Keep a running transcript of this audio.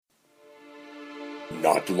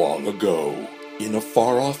Not long ago, in a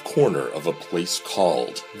far-off corner of a place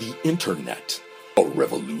called the Internet, a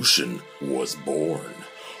revolution was born.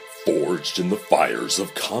 Forged in the fires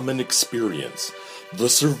of common experience, the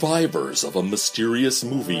survivors of a mysterious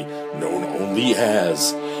movie known only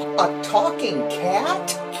as A Talking Cat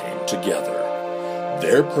came together.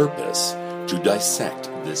 Their purpose, to dissect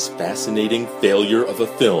this fascinating failure of a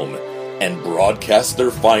film and broadcast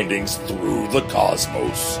their findings through the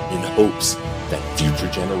cosmos in hopes that future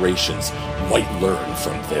generations might learn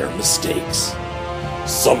from their mistakes.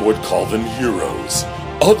 Some would call them heroes,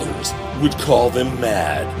 others would call them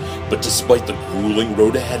mad, but despite the grueling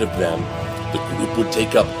road ahead of them, the group would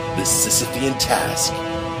take up this Sisyphean task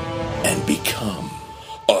and become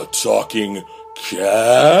a talking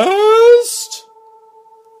cast?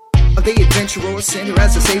 Are they adventurers, sinner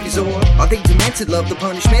as a savior's or are they demented, love the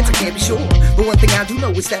punishment? I can't be sure. But one thing I do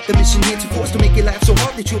know is that the mission here to force to make you laugh so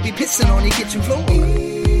hard that you'll be pissing on your kitchen floor.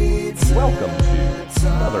 Welcome to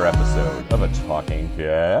another episode of A Talking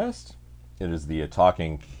Cast. It is the A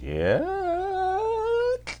Talking Cast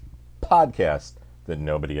podcast that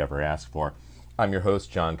nobody ever asked for. I'm your host,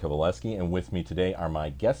 John Kovaleski, and with me today are my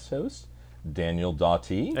guest hosts, Daniel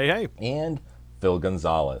Doughty. Hey. And Phil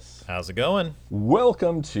Gonzalez. How's it going?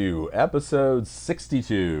 Welcome to episode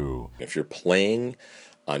 62. If you're playing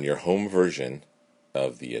on your home version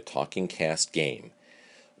of the Talking Cast game,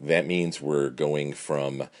 that means we're going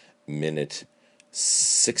from minute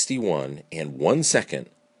 61 and 1 second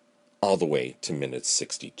all the way to minute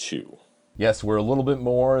 62. Yes, we're a little bit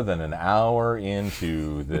more than an hour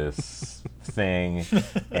into this thing,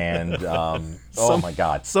 and oh my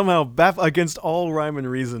god! Somehow, against all rhyme and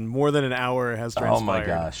reason, more than an hour has transpired. Oh my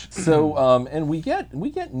gosh! So, and we get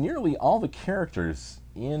nearly all the characters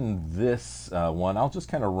in this one. I'll just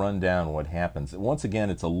kind of run down what happens. Once again,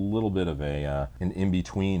 it's a little bit of an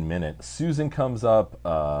in-between minute. Susan comes up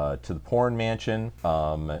to the porn mansion.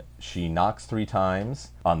 She knocks 3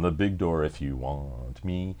 times on the big door. If you want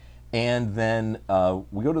me. And then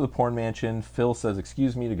we go to the porn mansion. Phil says,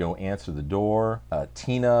 "Excuse me," to go answer the door.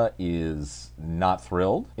 Tina is not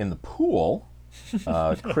thrilled. In the pool,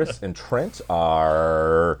 Chris and Trent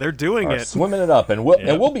are doing it, swimming it up, and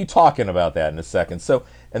we'll be talking about that in a second. So,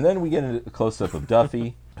 and then we get a close up of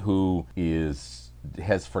Duffy, who has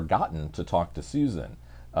forgotten to talk to Susan,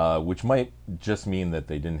 which might just mean that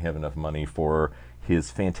they didn't have enough money for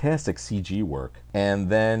his fantastic CG work. And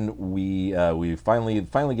then we finally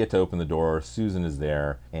get to open the door. Susan is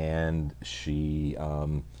there, and she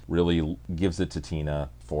really gives it to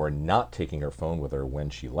Tina for not taking her phone with her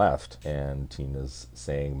when she left. And Tina's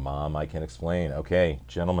saying, "Mom, I can explain." Okay,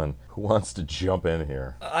 gentlemen, who wants to jump in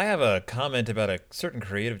here? I have a comment about a certain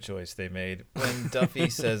creative choice they made when Duffy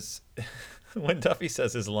says,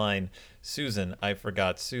 his line, "Susan, I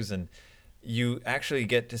forgot Susan." You actually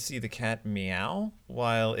get to see the cat meow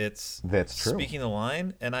while it's speaking the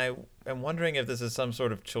line. And I am wondering if this is some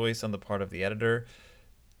sort of choice on the part of the editor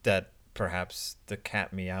that perhaps the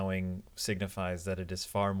cat meowing signifies that it is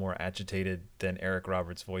far more agitated than Eric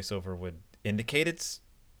Roberts' voiceover would indicate it's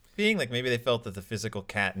being. Like maybe they felt that the physical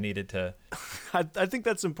cat needed to... I think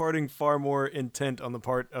that's imparting far more intent on the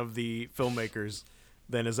part of the filmmakers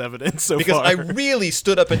than is evident so because far. I really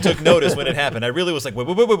stood up and took notice when it happened. I really was like, wait,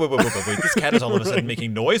 this cat is all of a sudden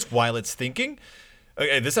making noise while it's thinking?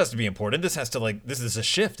 Okay, this has to be important. This is a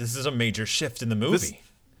shift. This is a major shift in the movie.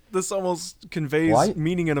 This almost conveys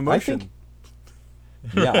meaning and emotion.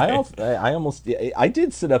 I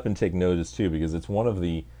did sit up and take notice too, because it's one of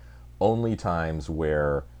the only times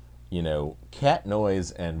where, cat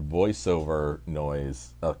noise and voiceover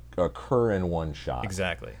noise occur in one shot.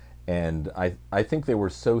 Exactly. And I think they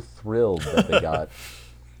were so thrilled that they got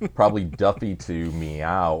probably Duffy to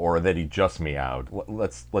meow, or that he just meowed.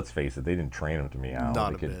 Let's face it, they didn't train him to meow.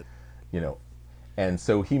 Not a bit. And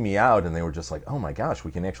so he meowed, and they were just like, "Oh my gosh,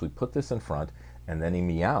 we can actually put this in front," and then he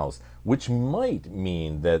meows, which might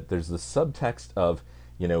mean that there's the subtext of,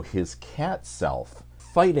 his cat self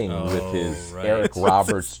fighting with his Eric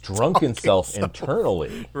Roberts drunken self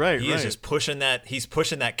internally. Right. Is just pushing that. He's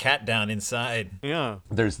pushing that cat down inside. Yeah.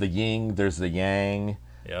 There's the yin, there's the yang.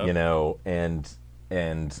 Yep.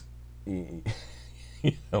 And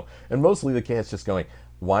mostly the cat's just going,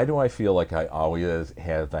 "Why do I feel like I always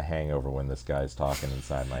have a hangover when this guy's talking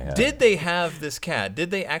inside my head?" Did they have this cat?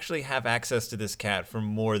 Did they actually have access to this cat for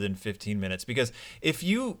more than 15 minutes? Because if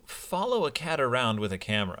you follow a cat around with a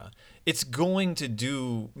camera, it's going to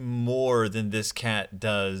do more than this cat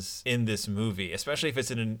does in this movie, especially if it's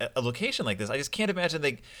in a location like this. I just can't imagine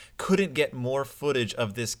they couldn't get more footage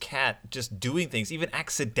of this cat just doing things, even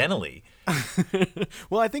accidentally.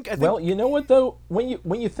 Well, I think. Well, you know what though?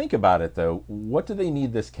 When you think about it though, what do they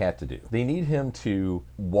need this cat to do? They need him to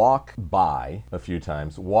walk by a few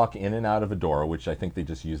times, walk in and out of a door, which I think they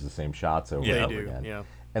just use the same shots over and over again. Yeah.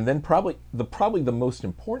 And then probably the most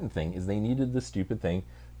important thing is they needed the stupid thing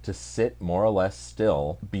to sit more or less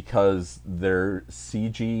still because their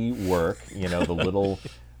CG work,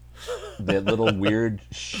 the little weird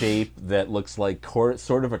shape that looks like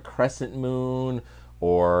sort of a crescent moon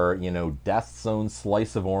or, Death's own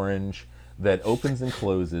slice of orange that opens and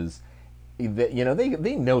closes. That,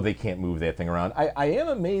 they know they can't move that thing around. I am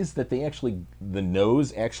amazed that the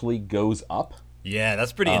nose actually goes up. Yeah,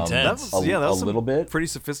 that's pretty intense. That was a little bit. Pretty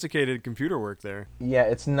sophisticated computer work there. Yeah,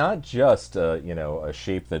 it's not just a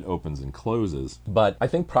shape that opens and closes, but I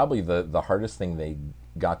think probably the hardest thing they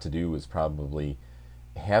got to do was probably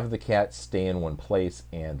have the cat stay in one place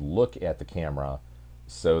and look at the camera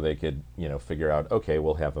so they could, figure out, okay,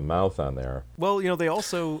 we'll have a mouth on there. Well, they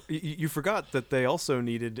also, you forgot that they also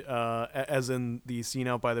needed, as in the scene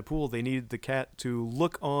out by the pool, they needed the cat to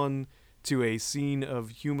look on to a scene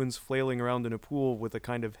of humans flailing around in a pool with a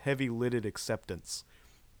kind of heavy-lidded acceptance.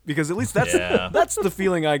 Because at least that's the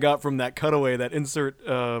feeling I got from that cutaway, that insert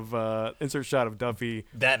shot of Duffy.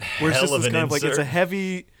 That where it's hell just of an kind of insert. like it's a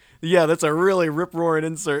heavy. Yeah, that's a really rip-roaring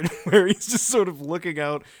insert where he's just sort of looking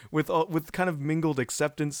out with kind of mingled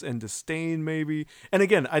acceptance and disdain, maybe. And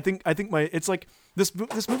again, I think it's like this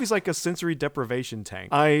movie's like a sensory deprivation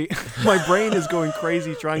tank. My brain is going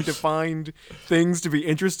crazy trying to find things to be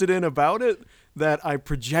interested in about it that I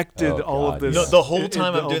projected all of this. No, the whole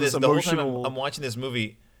time I'm all doing this, the whole time emotional- I'm watching this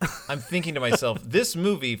movie, I'm thinking to myself, this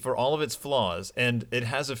movie, for all of its flaws, and it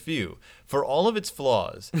has a few, for all of its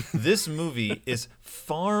flaws, this movie is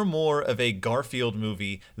far more of a Garfield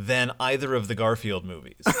movie than either of the Garfield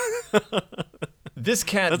movies. This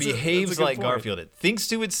cat behaves like point. Garfield. It thinks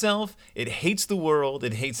to itself, it hates the world,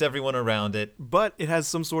 it hates everyone around it. But it has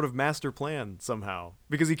some sort of master plan somehow.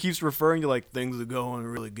 Because he keeps referring to, like, things are going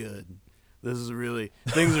really good. Things are really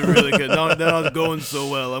good. No, they're not going so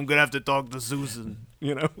well. I'm going to have to talk to Susan,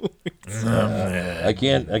 I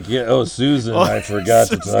can't. Oh, Susan, I forgot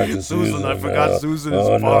to talk to Susan. I forgot Susan is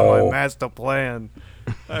part of my master plan.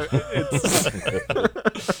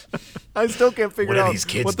 I still can't figure out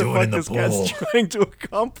what the fuck this guy's trying to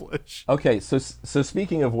accomplish. Okay, so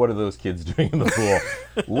speaking of what are those kids doing in the pool,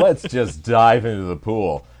 let's just dive into the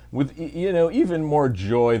pool. With even more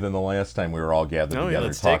joy than the last time we were all gathered together.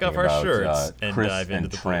 Let's take off our about, shirts and Chris dive into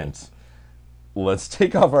and the Trent. Let's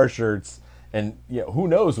take off our shirts and who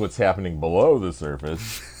knows what's happening below the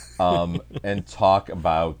surface, and talk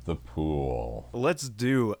about the pool. Let's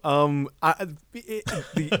do.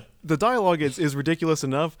 The dialogue is ridiculous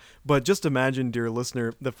enough, but just imagine, dear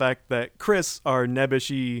listener, the fact that Chris, our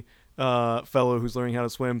nebbishy fellow who's learning how to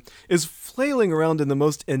swim, is flailing around in the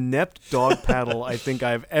most inept dog paddle I think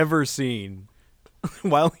I've ever seen.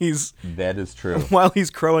 That is true. While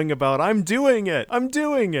he's crowing about, I'm doing it,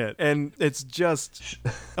 and it's just,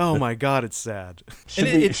 oh my god, it's sad.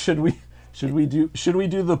 Should we do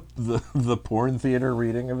the porn theater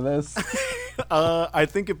reading of this? I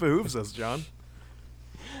think it behooves us, John.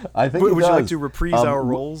 I think. Would you like to reprise our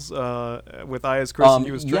roles with I as Chris and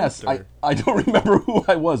you as Trent? Yes, I don't remember who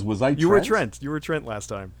I was. Was I Trent? You were Trent. You were Trent last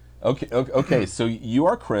time. Okay. So you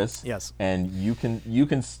are Chris. Yes. And you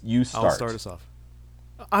start. I'll start us off.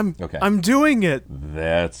 I'm doing it.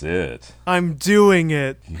 That's it. I'm doing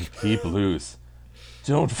it. Keep loose.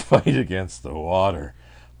 Don't fight against the water.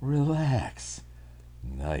 Relax.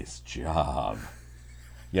 Nice job.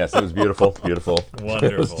 Yes, it was beautiful. Beautiful. Wonderful.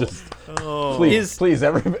 It was just, please,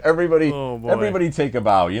 everybody take a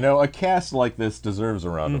bow. A cast like this deserves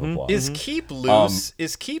a round of applause. Is keep loose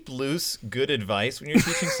good advice when you're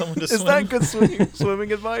teaching someone to swim? Is that good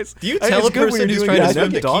swimming advice? Do you tell a person who's trying to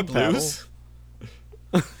swim to keep loose?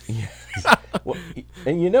 Yes. Well,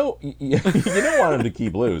 and you don't want him to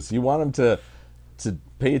keep loose. You want him to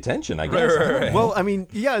pay attention, I guess. Right. Well, I mean,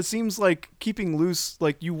 yeah, it seems like keeping loose,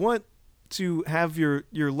 like you want to have your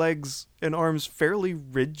legs and arms fairly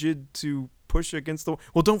rigid to push against the.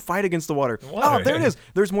 Well, don't fight against the water. Oh, there it is.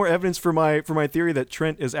 There's more evidence for my theory that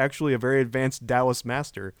Trent is actually a very advanced Taoist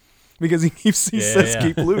master, because he says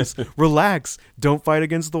keep loose, relax, don't fight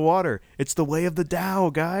against the water. It's the way of the Tao,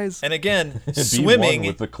 guys. And again, swimming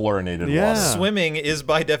with the chlorinated water. Swimming is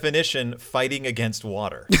by definition fighting against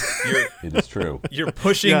water. It is true. You're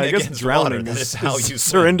pushing against drowning water. That is how you swim.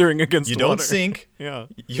 Surrendering against you water. You don't sink. Yeah.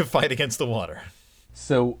 You fight against the water.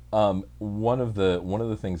 So one of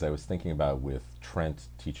the things I was thinking about with Trent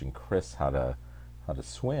teaching Chris how to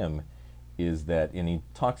swim is that, and he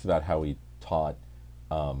talks about how he taught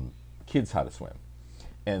kids how to swim,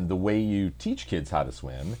 and the way you teach kids how to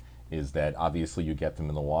swim is that obviously you get them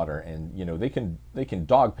in the water, and they can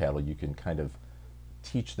dog paddle. You can kind of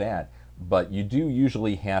teach that, but you do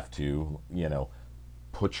usually have to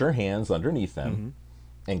put your hands underneath them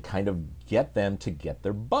and kind of get them to get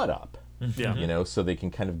their butt up. Yeah. So they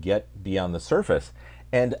can kind of be on the surface.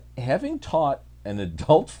 And having taught an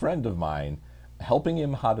adult friend of mine, helping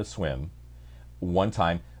him how to swim one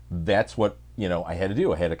time, that's what, I had to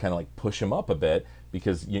do. I had to kind of like push him up a bit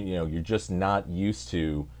because, you're just not used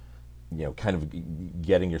to, kind of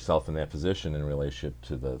getting yourself in that position in relationship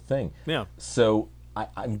to the thing. Yeah. So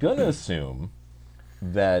I'm going to assume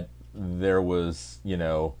that there was,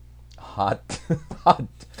 hot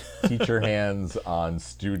teacher hands on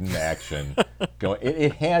student action going.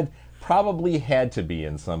 It probably had to be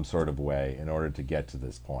in some sort of way in order to get to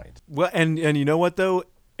this point. Well, and you know what though,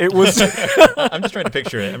 it was. I'm just trying to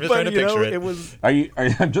picture it. It was.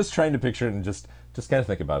 I'm just trying to picture it and just kind of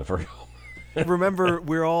think about it for a moment. Remember,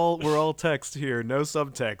 we're all text here, no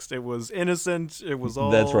subtext. It was innocent. It was all.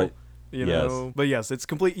 That's right. Yes. But yes, it's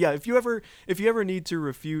complete. Yeah, if you ever need to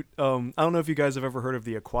refute, I don't know if you guys have ever heard of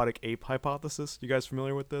the aquatic ape hypothesis. You guys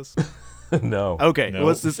familiar with this? No. Okay. No. Well,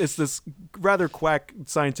 it's this rather quack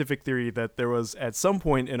scientific theory that there was at some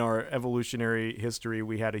point in our evolutionary history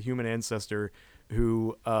we had a human ancestor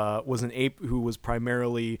who was an ape who was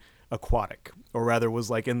primarily aquatic, or rather was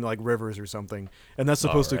like in like rivers or something, and that's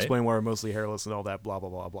supposed to explain why we're mostly hairless and all that. Blah blah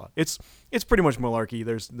blah blah. It's pretty much malarkey.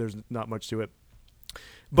 There's not much to it.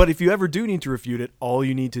 But if you ever do need to refute it, all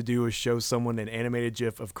you need to do is show someone an animated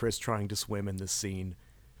GIF of Chris trying to swim in this scene.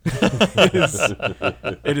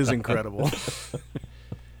 It is incredible.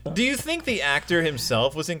 Do you think the actor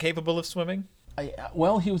himself was incapable of swimming?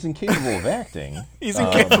 Well, he was incapable of acting. He's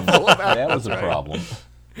incapable of acting. That was a problem.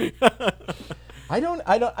 I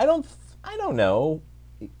don't know.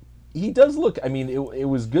 He does look. I mean, it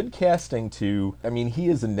was good casting to. I mean, he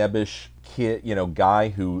is a nebbish kid, guy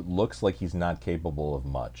who looks like he's not capable of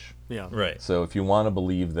much. Yeah. Right. So if you want to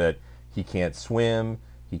believe that he can't swim,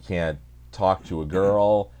 he can't talk to a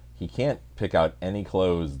girl, he can't pick out any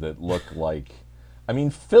clothes that look like. I mean,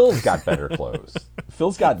 Phil's got better clothes.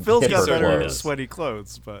 Phil's got better clothes. sweaty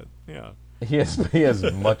clothes, but yeah. He has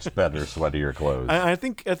much better, sweatier clothes. I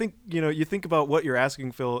think you think about what you're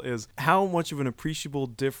asking, Phil, is how much of an appreciable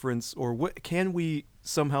difference, or what can we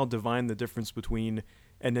somehow divine the difference between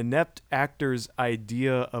an inept actor's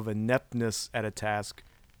idea of ineptness at a task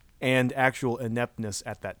and actual ineptness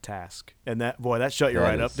at that task? And that shut you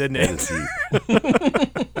right up, didn't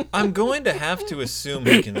it? I'm going to have to assume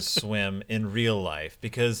he can swim in real life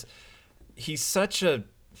because he's such a,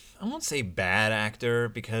 I won't say bad actor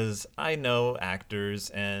because I know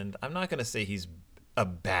actors and I'm not going to say he's a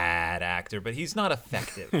bad actor, but he's not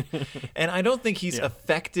effective. And I don't think he's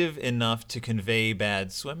effective enough to convey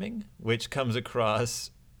bad swimming, which comes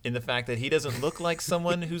across in the fact that he doesn't look like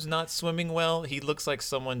someone who's not swimming well. He looks like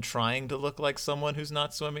someone trying to look like someone who's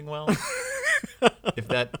not swimming well. If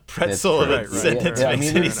that pretzel of a sentence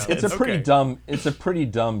makes any sense. It's a pretty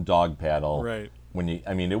dumb dog paddle. Right.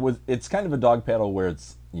 It's kind of a dog paddle where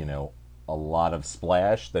it's, a lot of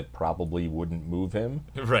splash that probably wouldn't move him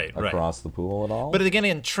across the pool at all. But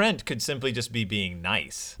again, Trent could simply just be being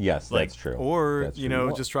nice. Yes, that's true. Or, that's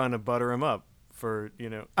true. Just trying to butter him up for,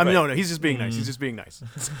 I mean, no, he's just being nice. He's just being nice.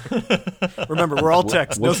 Remember, we're all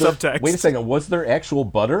text, no subtext. Wait a second, was there actual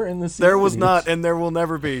butter in the scene? There was not, and there will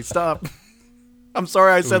never be. Stop. I'm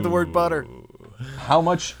sorry I said the word butter. How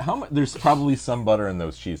much? There's probably some butter in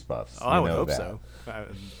those cheese puffs. Oh, I would hope so.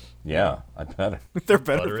 Yeah, I bet. There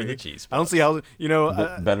better butter be. in the cheese puffs. I don't see how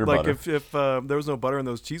better like butter. if there was no butter in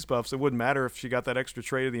those cheese puffs, it wouldn't matter if she got that extra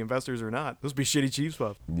tray to the investors or not. Those would be shitty cheese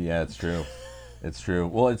puffs. Yeah, it's true. It's true.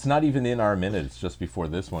 Well, it's not even in our minute. It's just before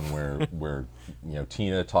this one where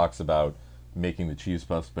Tina talks about making the cheese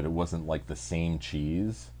puffs, but it wasn't like the same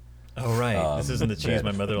cheese. Oh right, this isn't the cheese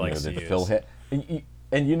my mother likes to use. Phil had,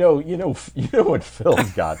 and you know what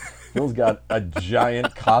Phil's got. Phil's got a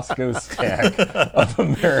giant Costco stack of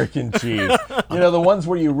American cheese. The ones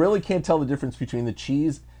where you really can't tell the difference between the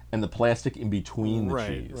cheese and the plastic in between the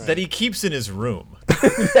cheese. That he keeps in his room.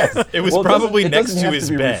 Yes. It was probably next to his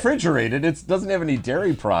bed. Refrigerated. It doesn't have any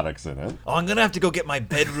dairy products in it. Oh, I'm gonna have to go get my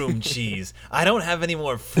bedroom cheese. I don't have any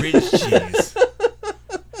more fridge cheese.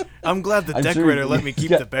 I'm glad the decorator let me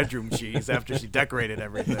keep the bedroom cheese after she decorated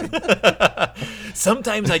everything.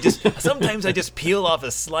 Sometimes I just peel off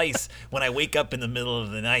a slice when I wake up in the middle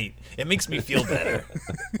of the night. It makes me feel better.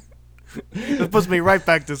 It puts me right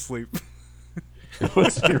back to sleep. It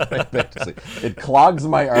puts me right back to sleep. It clogs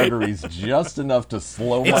my arteries just enough to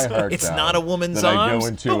slow my heart down. It's not a woman's that I go arms,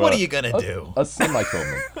 into but what are you going to do? A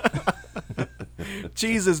semicolon.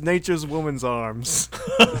 Cheese is nature's woman's arms.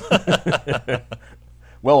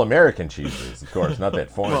 Well, American cheeses, of course, not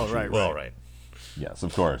that foreign cheese. Well, right. Yes,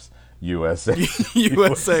 of course. USA.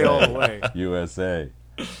 USA all the way. USA.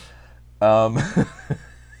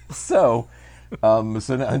 So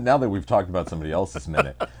now that we've talked about somebody else's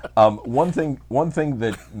minute, one thing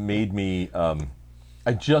that made me,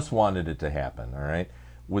 I just wanted it to happen, all right,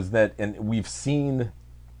 was that, and we've seen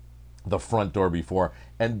the front door before,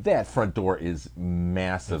 and that front door is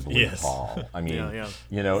massively tall. I mean,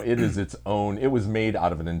 it is its own, it was made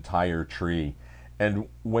out of an entire tree. And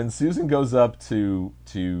when Susan goes up to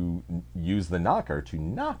use the knocker to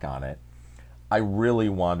knock on it, I really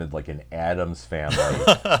wanted like an Addams Family.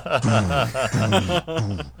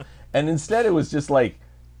 And instead it was just like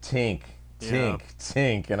tink, tink,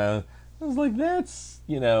 tink. And I was like, that's,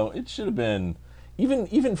 it should have been,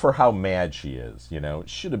 even for how mad she is, it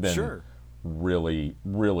should have been really,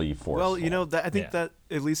 really forceful. Well, I think that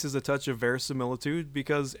at least is a touch of verisimilitude,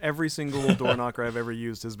 because every single door knocker I've ever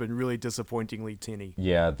used has been really disappointingly tinny.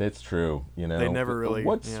 Yeah, that's true. They never really.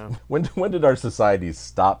 When did our society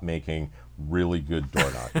stop making really good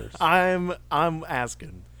door knockers? I'm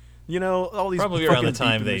asking. All these probably around the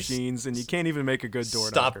time they machines, and you can't even make a good door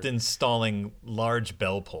knocker. Stopped installing large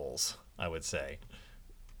bell pulls, I would say.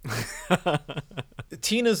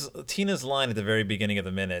 Tina's line at the very beginning of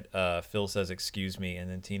the minute, Phil says, "Excuse me," and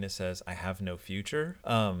then Tina says, "I have no future."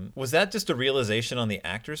 Was that just a realization on the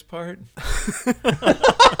actor's part,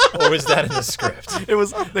 or was that in the script? It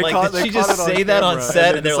was. Did she just say that on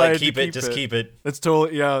set, and they're like, "Keep it, just keep it." It's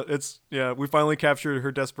totally we finally captured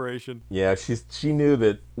her desperation. Yeah, she knew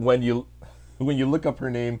that when you look up her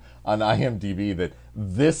name on IMDb, that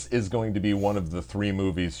this is going to be one of the 3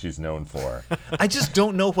 movies she's known for. I just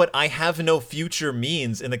don't know what "I have no future"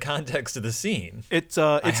 means in the context of the scene. It's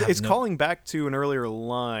calling back to an earlier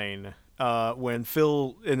line when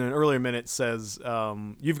Phil, in an earlier minute, says,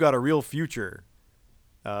 "You've got a real future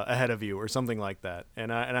ahead of you," or something like that.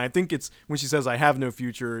 And I think it's when she says, "I have no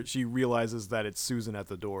future," she realizes that it's Susan at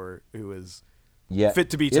the door who is fit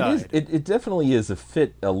to be tied. It definitely is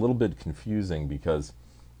a little bit confusing, because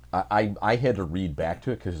I had to read back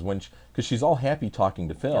to it, because she's all happy talking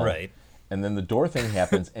to Phil, right? And then the door thing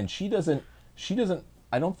happens, and she doesn't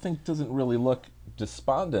I don't think doesn't really look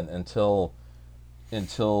despondent until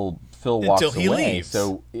Phil walks away. Until he leaves.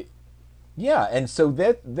 So and so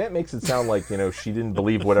that makes it sound like she didn't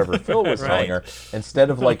believe whatever Phil was telling her. Instead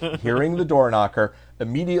of like hearing the door knocker,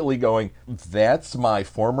 immediately going, "That's my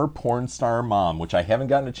former porn star mom," which I haven't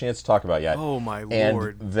gotten a chance to talk about yet. Oh my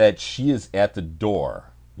Lord! And that she is at the door.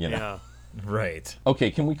 Yeah. Right. Okay,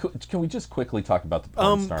 can we just quickly talk about the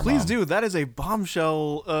porn star please mom? do. That is a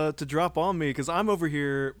bombshell to drop on me, because I'm over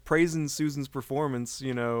here praising Susan's performance,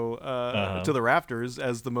 to the rafters,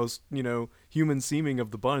 as the most, human seeming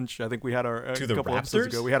of the bunch. I think we had our couple episodes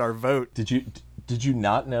ago. We had our vote. Did you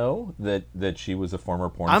not know that she was a former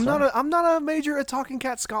porn star? I'm not a major a talking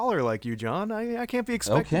cat scholar like you, John. I can't be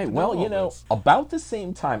expected. Okay, to well, know this. about the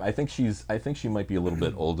same time, I think she might be a little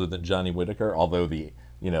bit older than Johnny Whitaker, although the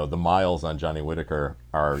miles on Johnny Whitaker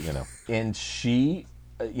are, and she,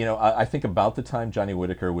 I think about the time Johnny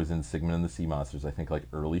Whitaker was in Sigmund and the Sea Monsters, I think like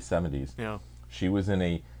early 70s. Yeah. She was in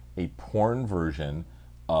a porn version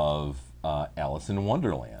of Alice in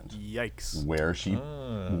Wonderland. Yikes. Where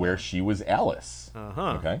she was Alice.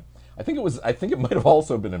 Uh-huh. Okay. I think it might have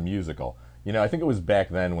also been a musical. I think it was back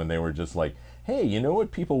then when they were just like, hey, you know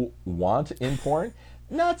what people want in porn?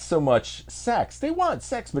 Not so much sex. They want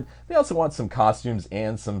sex, but they also want some costumes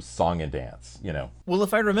and some song and dance, Well,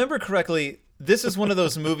 if I remember correctly, this is one of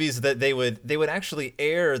those movies that they would actually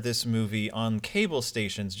air this movie on cable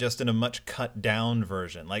stations, just in a much cut down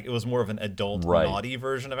version. Like, it was more of an adult naughty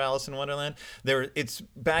version of Alice in Wonderland. It's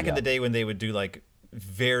back in the day when they would do like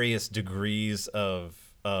various degrees of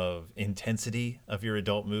intensity of your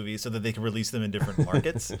adult movies so that they could release them in different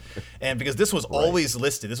markets. And because this was always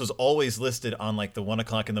listed on like the 1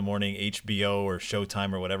 o'clock in the morning HBO or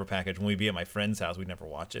Showtime or whatever package. When we'd be at my friend's house, we'd never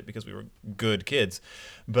watch it because we were good kids.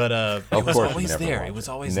 But it was always there. It was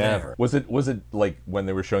always there. Was it like when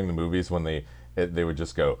they were showing the movies, when they would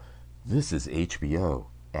just go, "This is HBO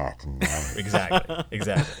at night."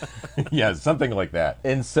 Exactly. Yeah, something like that.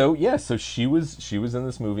 And so so she was in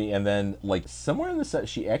this movie, and then like somewhere in the set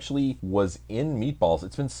she actually was in Meatballs.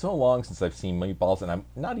 It's been so long since I've seen Meatballs, and I'm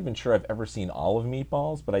not even sure I've ever seen all of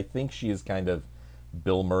Meatballs, but I think she is kind of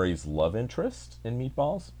Bill Murray's love interest in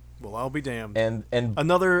Meatballs. Well, I'll be damned. And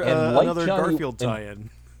another like another Johnny, Garfield tie-in.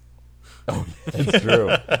 Oh, it's true.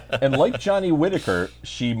 And like Johnny Whitaker,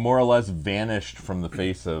 she more or less vanished from the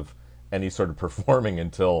face of any sort of performing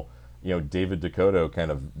until, David Dakota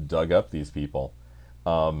kind of dug up these people.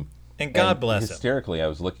 And God bless him. Hysterically, I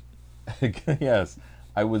was looking. Yes,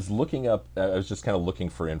 I was looking up. I was just kind of looking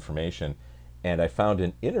for information, and I found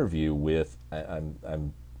an interview with. I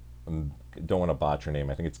don't want to botch her name.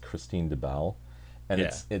 I think it's Christine DeBell, and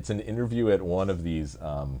it's an interview at one of these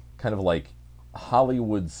kind of like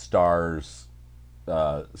Hollywood stars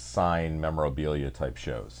sign memorabilia type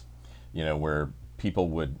shows, where people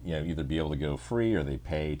would either be able to go free or they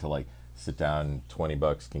pay to like sit down.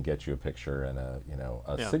 $20 can get you a picture and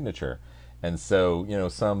a signature. And so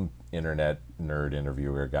some internet nerd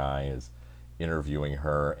interviewer guy is interviewing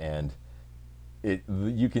her, and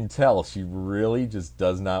you can tell she really just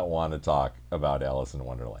does not want to talk about Alice in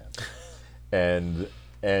Wonderland.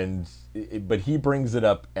 But he brings it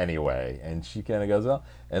up anyway, and she kind of goes, well,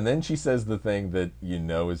 and then she says the thing that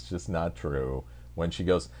is just not true when she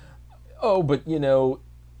goes, oh, but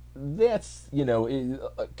that's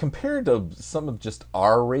compared to some of just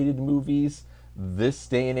R-rated movies this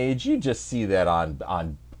day and age, you just see that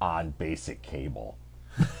on basic cable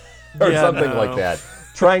or something like that,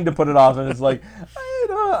 trying to put it off, and it's like,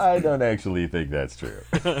 I don't actually think that's true.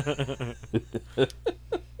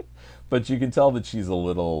 But you can tell that she's a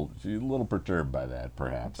little perturbed by that,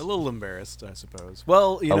 perhaps. A little embarrassed, I suppose.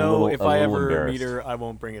 Well, if I ever meet her, I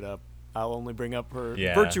won't bring it up. I'll only bring up her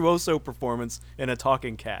virtuoso performance in A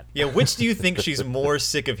Talking Cat. Yeah, which do you think she's more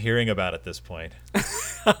sick of hearing about at this point?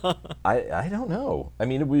 I don't know. I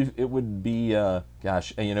mean, it would be I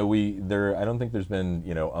don't think there's been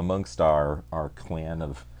amongst our clan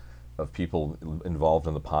of people involved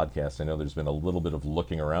in the podcast. I know there's been a little bit of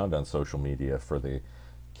looking around on social media for the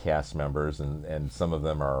cast members, and some of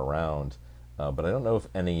them are around, but I don't know if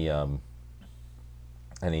any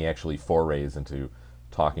actually forays into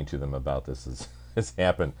talking to them about this has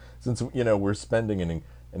happened, since we're spending an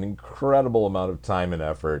incredible amount of time and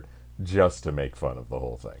effort just to make fun of the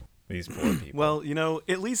whole thing. These poor people. Well,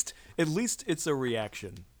 at least it's a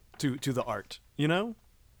reaction to the art. I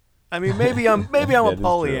mean, maybe I'm a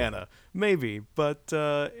Pollyanna, maybe, but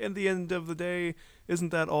in the end of the day, isn't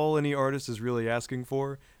that all any artist is really asking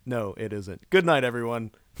for? No, it isn't. Good night,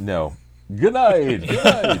 everyone. No. Good night. Good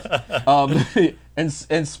night. And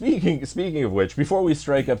speaking of which, before we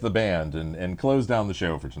strike up the band and close down the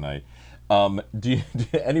show for tonight, do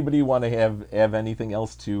anybody want to have anything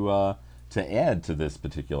else to add to this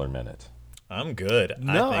particular minute? I'm good.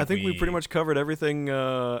 No, I think we pretty much covered everything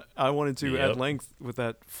I wanted to at length with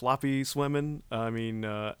that floppy swimming. I mean,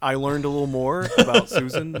 I learned a little more about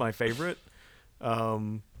Susan, my favorite.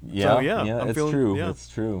 It's true. Yeah. It's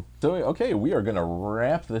true. So, okay, we are going to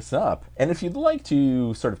wrap this up. And if you'd like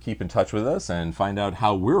to sort of keep in touch with us and find out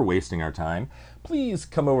how we're wasting our time, please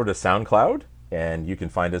come over to SoundCloud, and you can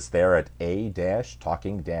find us there at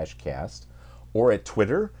a-talking-cast, or at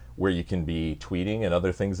Twitter, where you can be tweeting and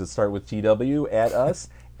other things that start with TW at us,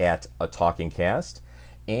 at A Talking Cast,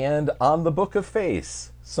 and on the Book of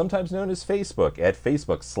Face, sometimes known as Facebook, at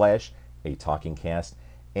Facebook/A Talking Cast,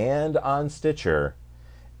 and on Stitcher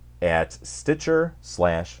at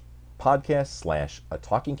Stitcher/podcast/A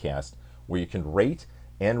Talking Cast, where you can rate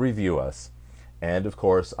and review us. And of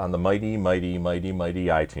course, on the mighty, mighty, mighty, mighty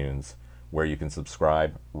iTunes, where you can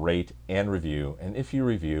subscribe, rate, and review. And if you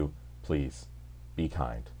review, please be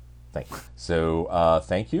kind. Thank you. So,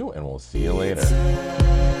 thank you, and we'll see you later.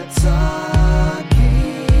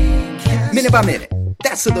 Minute by minute.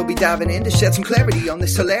 That's so they'll be diving in to shed some clarity on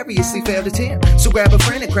this hilariously failed attempt. So grab a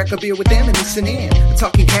friend and crack a beer with them and listen in. The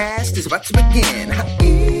Talking Cast is about to begin.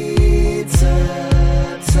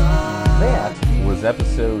 That was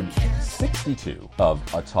episode 62 of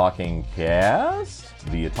A Talking Cast,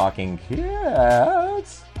 the A Talking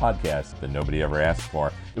Cats podcast that nobody ever asked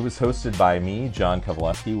for. It was hosted by me, John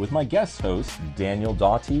Kovaleski, with my guest hosts, Daniel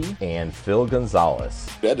Doughty and Phil Gonzalez.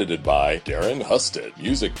 Edited by Darren Husted.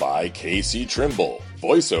 Music by Casey Trimble.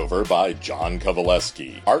 Voiceover by John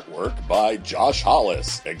Kovaleski. Artwork by Josh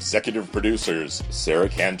Hollis. Executive producers Sarah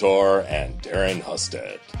Cantor and Darren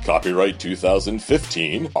Husted. Copyright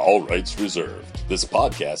 2015. All rights reserved. This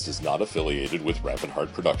podcast is not affiliated with Rapid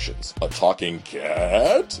Heart Productions. A Talking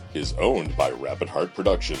Cat is owned by Rapid Heart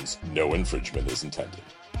Productions. No infringement is intended.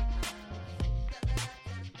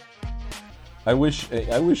 I wish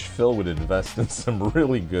Phil would invest in some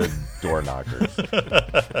really good door knockers.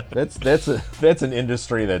 That's an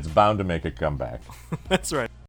industry that's bound to make a comeback. That's right.